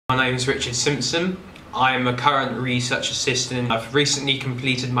My name is Richard Simpson. I'm a current research assistant. I've recently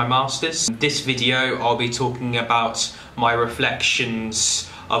completed my master's. In this video I'll be talking about my reflections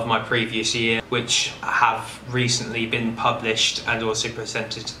of my previous year, which have recently been published and also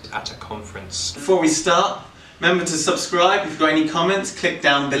presented at a conference. Before we start, remember to subscribe. If you've got any comments, click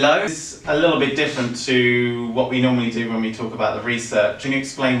down below. It's a little bit different to what we normally do when we talk about the research. Can you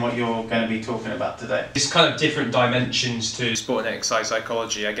explain what you're going to be talking about today? There's kind of different dimensions to sport and exercise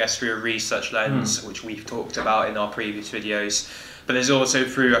psychology, I guess, through a research lens, which we've talked about in our previous videos. But there's also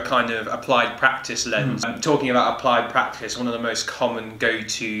through a kind of applied practice lens. Talking about applied practice, one of the most common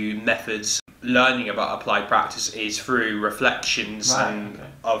go-to methods learning about applied practice is through reflections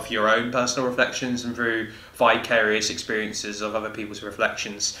of your own personal reflections and through vicarious experiences of other people's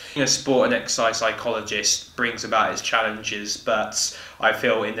reflections. Being a sport and exercise psychologist brings about its challenges, but I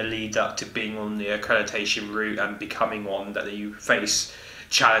feel in the lead up to being on the accreditation route and becoming one that you face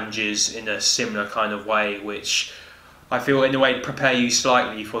challenges in a similar kind of way, which I feel in a way prepare you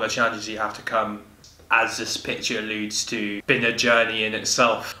slightly for the challenges you have to come. As this picture alludes to, been a journey in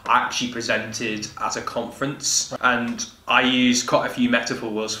itself. I actually presented at a conference and I used quite a few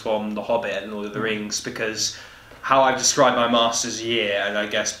metaphors from The Hobbit and Lord of the Rings, because how I've described my master's year, and I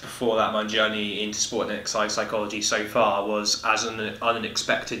guess before that my journey into sport and exercise psychology so far, was as an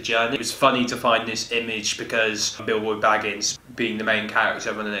unexpected journey. It was funny to find this image because Bilbo Baggins being the main character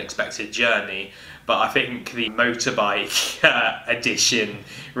of an unexpected journey, but I think the motorbike edition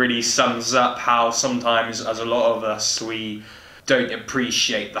really sums up how sometimes, as a lot of us, we don't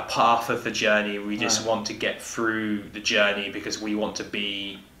appreciate the path of the journey. We just want to get through the journey because we want to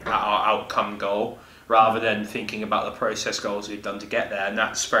be at our outcome goal, rather than thinking about the process goals we've done to get there. And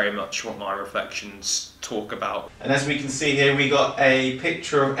that's very much what my reflections talk about. And as we can see here, we got a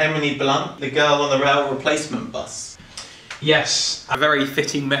picture of Emily Blunt, the girl on the rail replacement bus. Yes, a very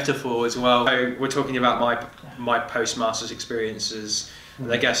fitting metaphor as well. So we're talking about my post-masters experiences,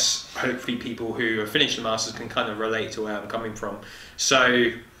 and I guess hopefully people who have finished the masters can kind of relate to where I'm coming from. So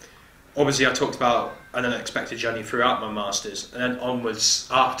obviously I talked about an unexpected journey throughout my masters, and then onwards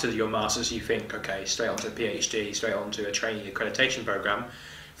after your masters you think, okay, straight on to a PhD, straight on to a training accreditation program.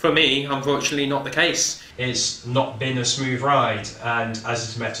 For me, unfortunately, not the case. It's not been a smooth ride, and as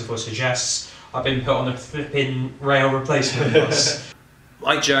its metaphor suggests, I've been put on a flipping rail replacement bus.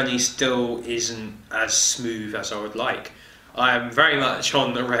 My journey still isn't as smooth as I would like. I am very much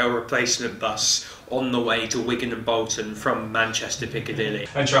on the rail replacement bus on the way to Wigan and Bolton from Manchester Piccadilly.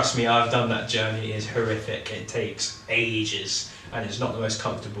 And trust me, I've done that journey. It is horrific. It takes ages and it's not the most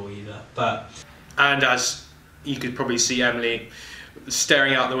comfortable either. And as you could probably see Emily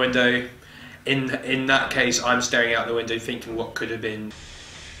staring out the window, in that case I'm staring out the window thinking what could have been.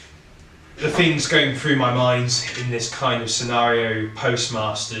 The things going through my mind in this kind of scenario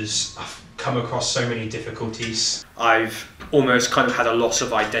post-masters, I've come across so many difficulties. I've almost kind of had a loss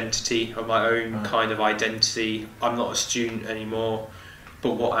of identity, of my own kind of identity. I'm not a student anymore,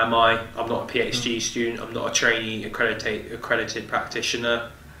 but what am I? I'm not a PhD student, I'm not a trainee accredited practitioner.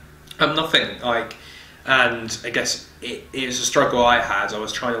 I'm nothing, and I guess it was a struggle I had. I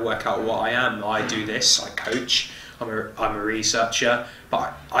was trying to work out what I am. I do this, I coach, I'm a researcher,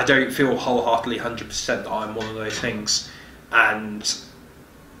 but I don't feel wholeheartedly 100% that I'm one of those things. And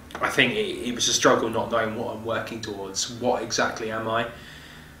I think it was a struggle not knowing what I'm working towards. What exactly am I?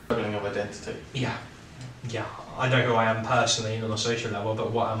 Struggling of identity. Yeah. I know who I am personally and on a social level,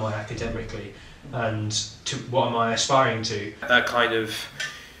 but what am I academically? And what am I aspiring to? That kind of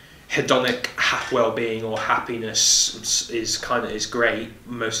hedonic well-being or happiness is great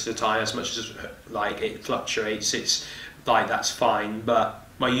most of the time, as much as it fluctuates. It's that's fine, but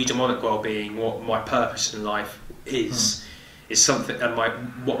my eudaimonic well-being, what my purpose in life is something, and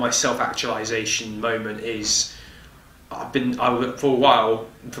what my self-actualization moment is. For a while,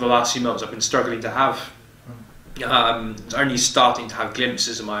 for the last few months, I've been struggling to have. Only starting to have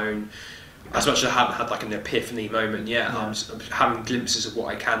glimpses of my own. As much as I haven't had an epiphany moment yet, I'm having glimpses of what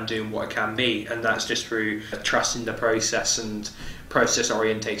I can do and what I can be, and that's just through trust in the process and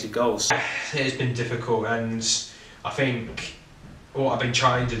process-orientated goals. It has been difficult, and I think what I've been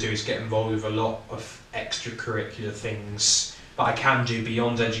trying to do is get involved with a lot of extracurricular things that I can do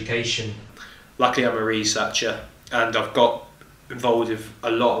beyond education. Luckily I'm a researcher, and I've got involved with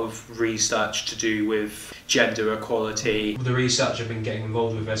a lot of research to do with gender equality. The research I've been getting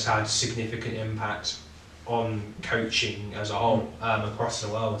involved with has had significant impact on coaching as a whole across the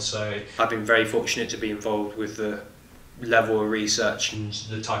world. So I've been very fortunate to be involved with the level of research and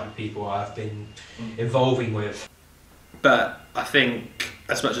the type of people I've been involving with. But I think,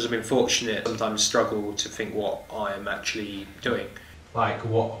 as much as I've been fortunate, I sometimes struggle to think what I am actually doing. like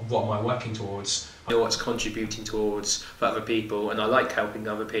what am I working towards? I know what's contributing towards for other people, and I like helping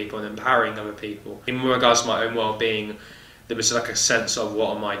other people and empowering other people. In regards to my own well-being, there was like a sense of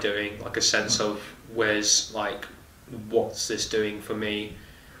what am I doing, like a sense of what's this doing for me.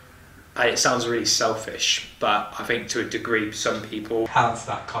 And it sounds really selfish, but I think to a degree some people have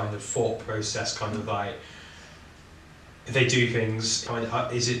that kind of thought process, kind of like, if they do things,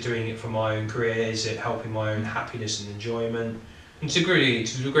 is it doing it for my own career? Is it helping my own happiness and enjoyment? And to a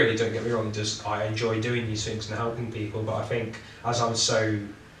degree, don't get me wrong, I enjoy doing these things and helping people, but I think as I'm so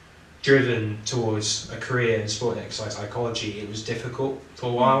driven towards a career in sport and exercise psychology, it was difficult for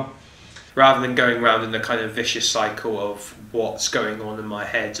a while. Rather than going around in the kind of vicious cycle of what's going on in my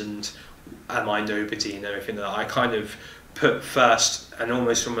head and am I nobody and everything, that I kind of put first, and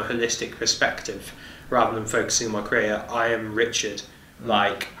almost from a holistic perspective, rather than focusing on my career, I am Richard.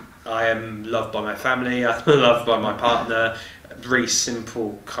 Like, I am loved by my family, I'm loved by my partner, very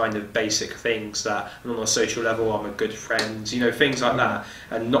simple kind of basic things that, and on a social level, I'm a good friend, things like that,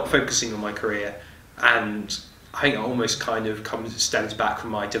 and not focusing on my career. And I think it almost kind of stems back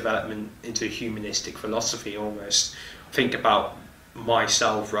from my development into humanistic philosophy almost. Think about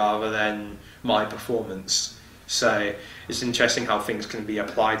myself rather than my performance. So it's interesting how things can be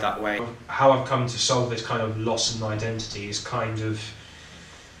applied that way. How I've come to solve this kind of loss in identity is kind of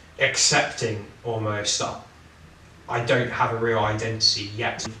accepting almost that I don't have a real identity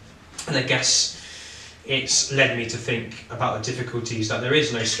yet. And I guess it's led me to think about the difficulties that there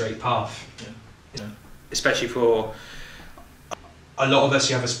is no straight path. Yeah. Especially for a lot of us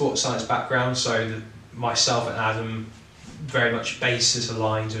who have a sports science background, so myself and Adam very much bases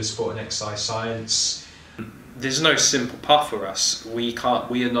aligned with sport and exercise science. There's no simple path for us. We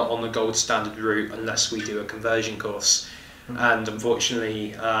are not on the gold standard route unless we do a conversion course. And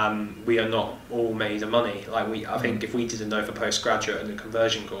unfortunately, we are not all made of money. I think if we did a NOVA postgraduate and a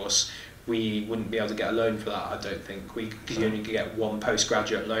conversion course, we wouldn't be able to get a loan for that. I don't think because you only get one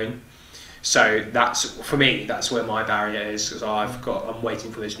postgraduate loan. So for me, that's where my barrier is, because I'm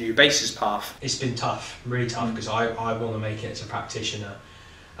waiting for this new basis path. It's been tough, really tough, because I want to make it as a practitioner,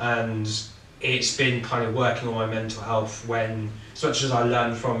 and it's been kind of working on my mental health as much as I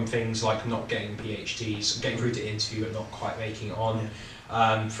learned from things like not getting PhDs, getting through to interview but not quite making it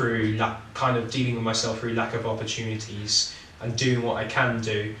on, through kind of dealing with myself through lack of opportunities and doing what I can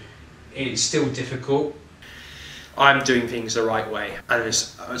do. It's still difficult. I'm doing things the right way, and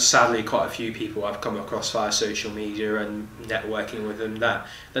there's sadly quite a few people I've come across via social media and networking with them that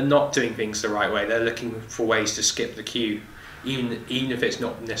they're not doing things the right way. They're looking for ways to skip the queue, even if it's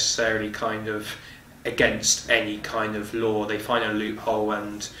not necessarily kind of against any kind of law. They find a loophole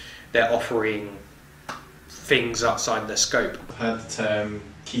and they're offering things outside their scope. I've heard the term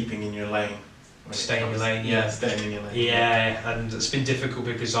keeping in your lane. Stay in your lane, yeah. Staying in your lane. Yeah, and it's been difficult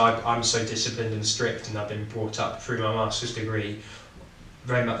because I'm so disciplined and strict, and I've been brought up through my master's degree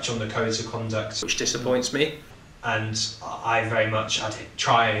very much on the codes of conduct, which disappoints me. And I very much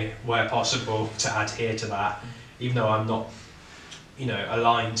try where possible to adhere to that, even though I'm not,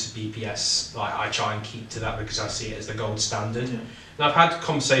 aligned to BPS. I try and keep to that because I see it as the gold standard. Yeah. And I've had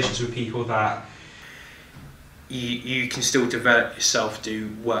conversations with people that you can still develop yourself,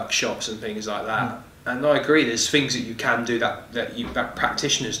 do workshops and things like that. And I agree, there's things that you can do that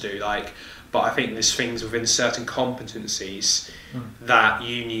practitioners do, but I think there's things within certain competencies that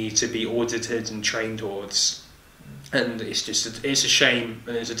you need to be audited and trained towards. And it's a shame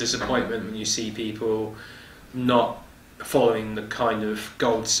and it's a disappointment when you see people not following the kind of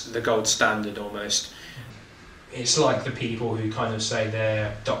gold standard almost. It's like the people who kind of say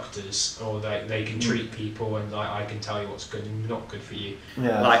they're doctors, or they can treat people and I can tell you what's good and not good for you.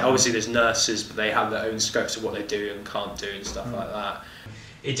 Yeah, obviously there's nurses, but they have their own scopes of what they do and can't do and stuff like that.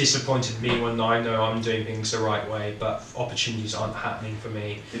 It disappointed me when I know I'm doing things the right way, but opportunities aren't happening for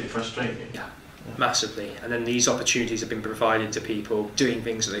me. Did it frustrate you? Yeah, massively. And then these opportunities have been provided to people doing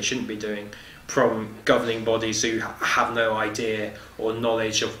things that they shouldn't be doing, from governing bodies who have no idea or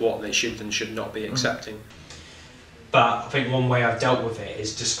knowledge of what they should and should not be accepting. But I think one way I've dealt with it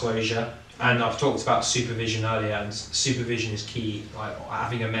is disclosure, and I've talked about supervision earlier, and supervision is key, like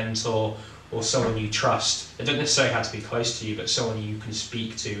having a mentor or someone you trust. They don't necessarily have to be close to you, but someone you can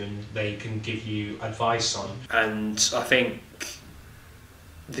speak to and they can give you advice on. And I think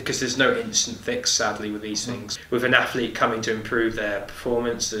because there's no instant fix, sadly, with these things. With an athlete coming to improve their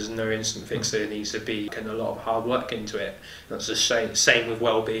performance, there's no instant fix. There needs to be a lot of hard work into it. That's the same with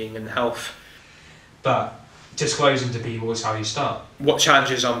well-being and health. But disclosing to people is how you start. What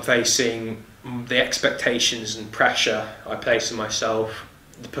challenges I'm facing, the expectations and pressure I place on myself,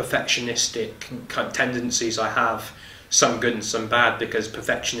 the perfectionistic kind of tendencies I have some good and some bad, because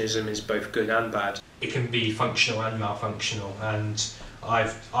perfectionism is both good and bad. It can be functional and malfunctional, and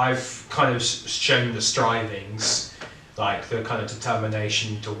I've kind of shown the strivings, like the kind of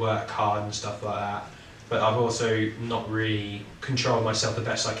determination to work hard and stuff like that, but I've also not really controlled myself the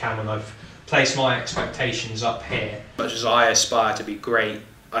best I can when I've placed my expectations up here. As much as I aspire to be great,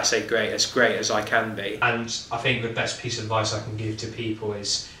 I say great as I can be. And I think the best piece of advice I can give to people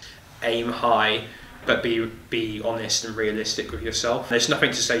is aim high, but be honest and realistic with yourself. There's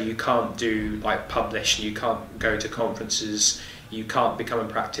nothing to say you can't publish, and you can't go to conferences, you can't become a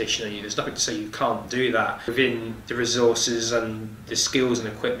practitioner. There's nothing to say you can't do that. Within the resources and the skills and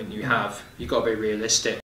equipment you have, you've got to be realistic.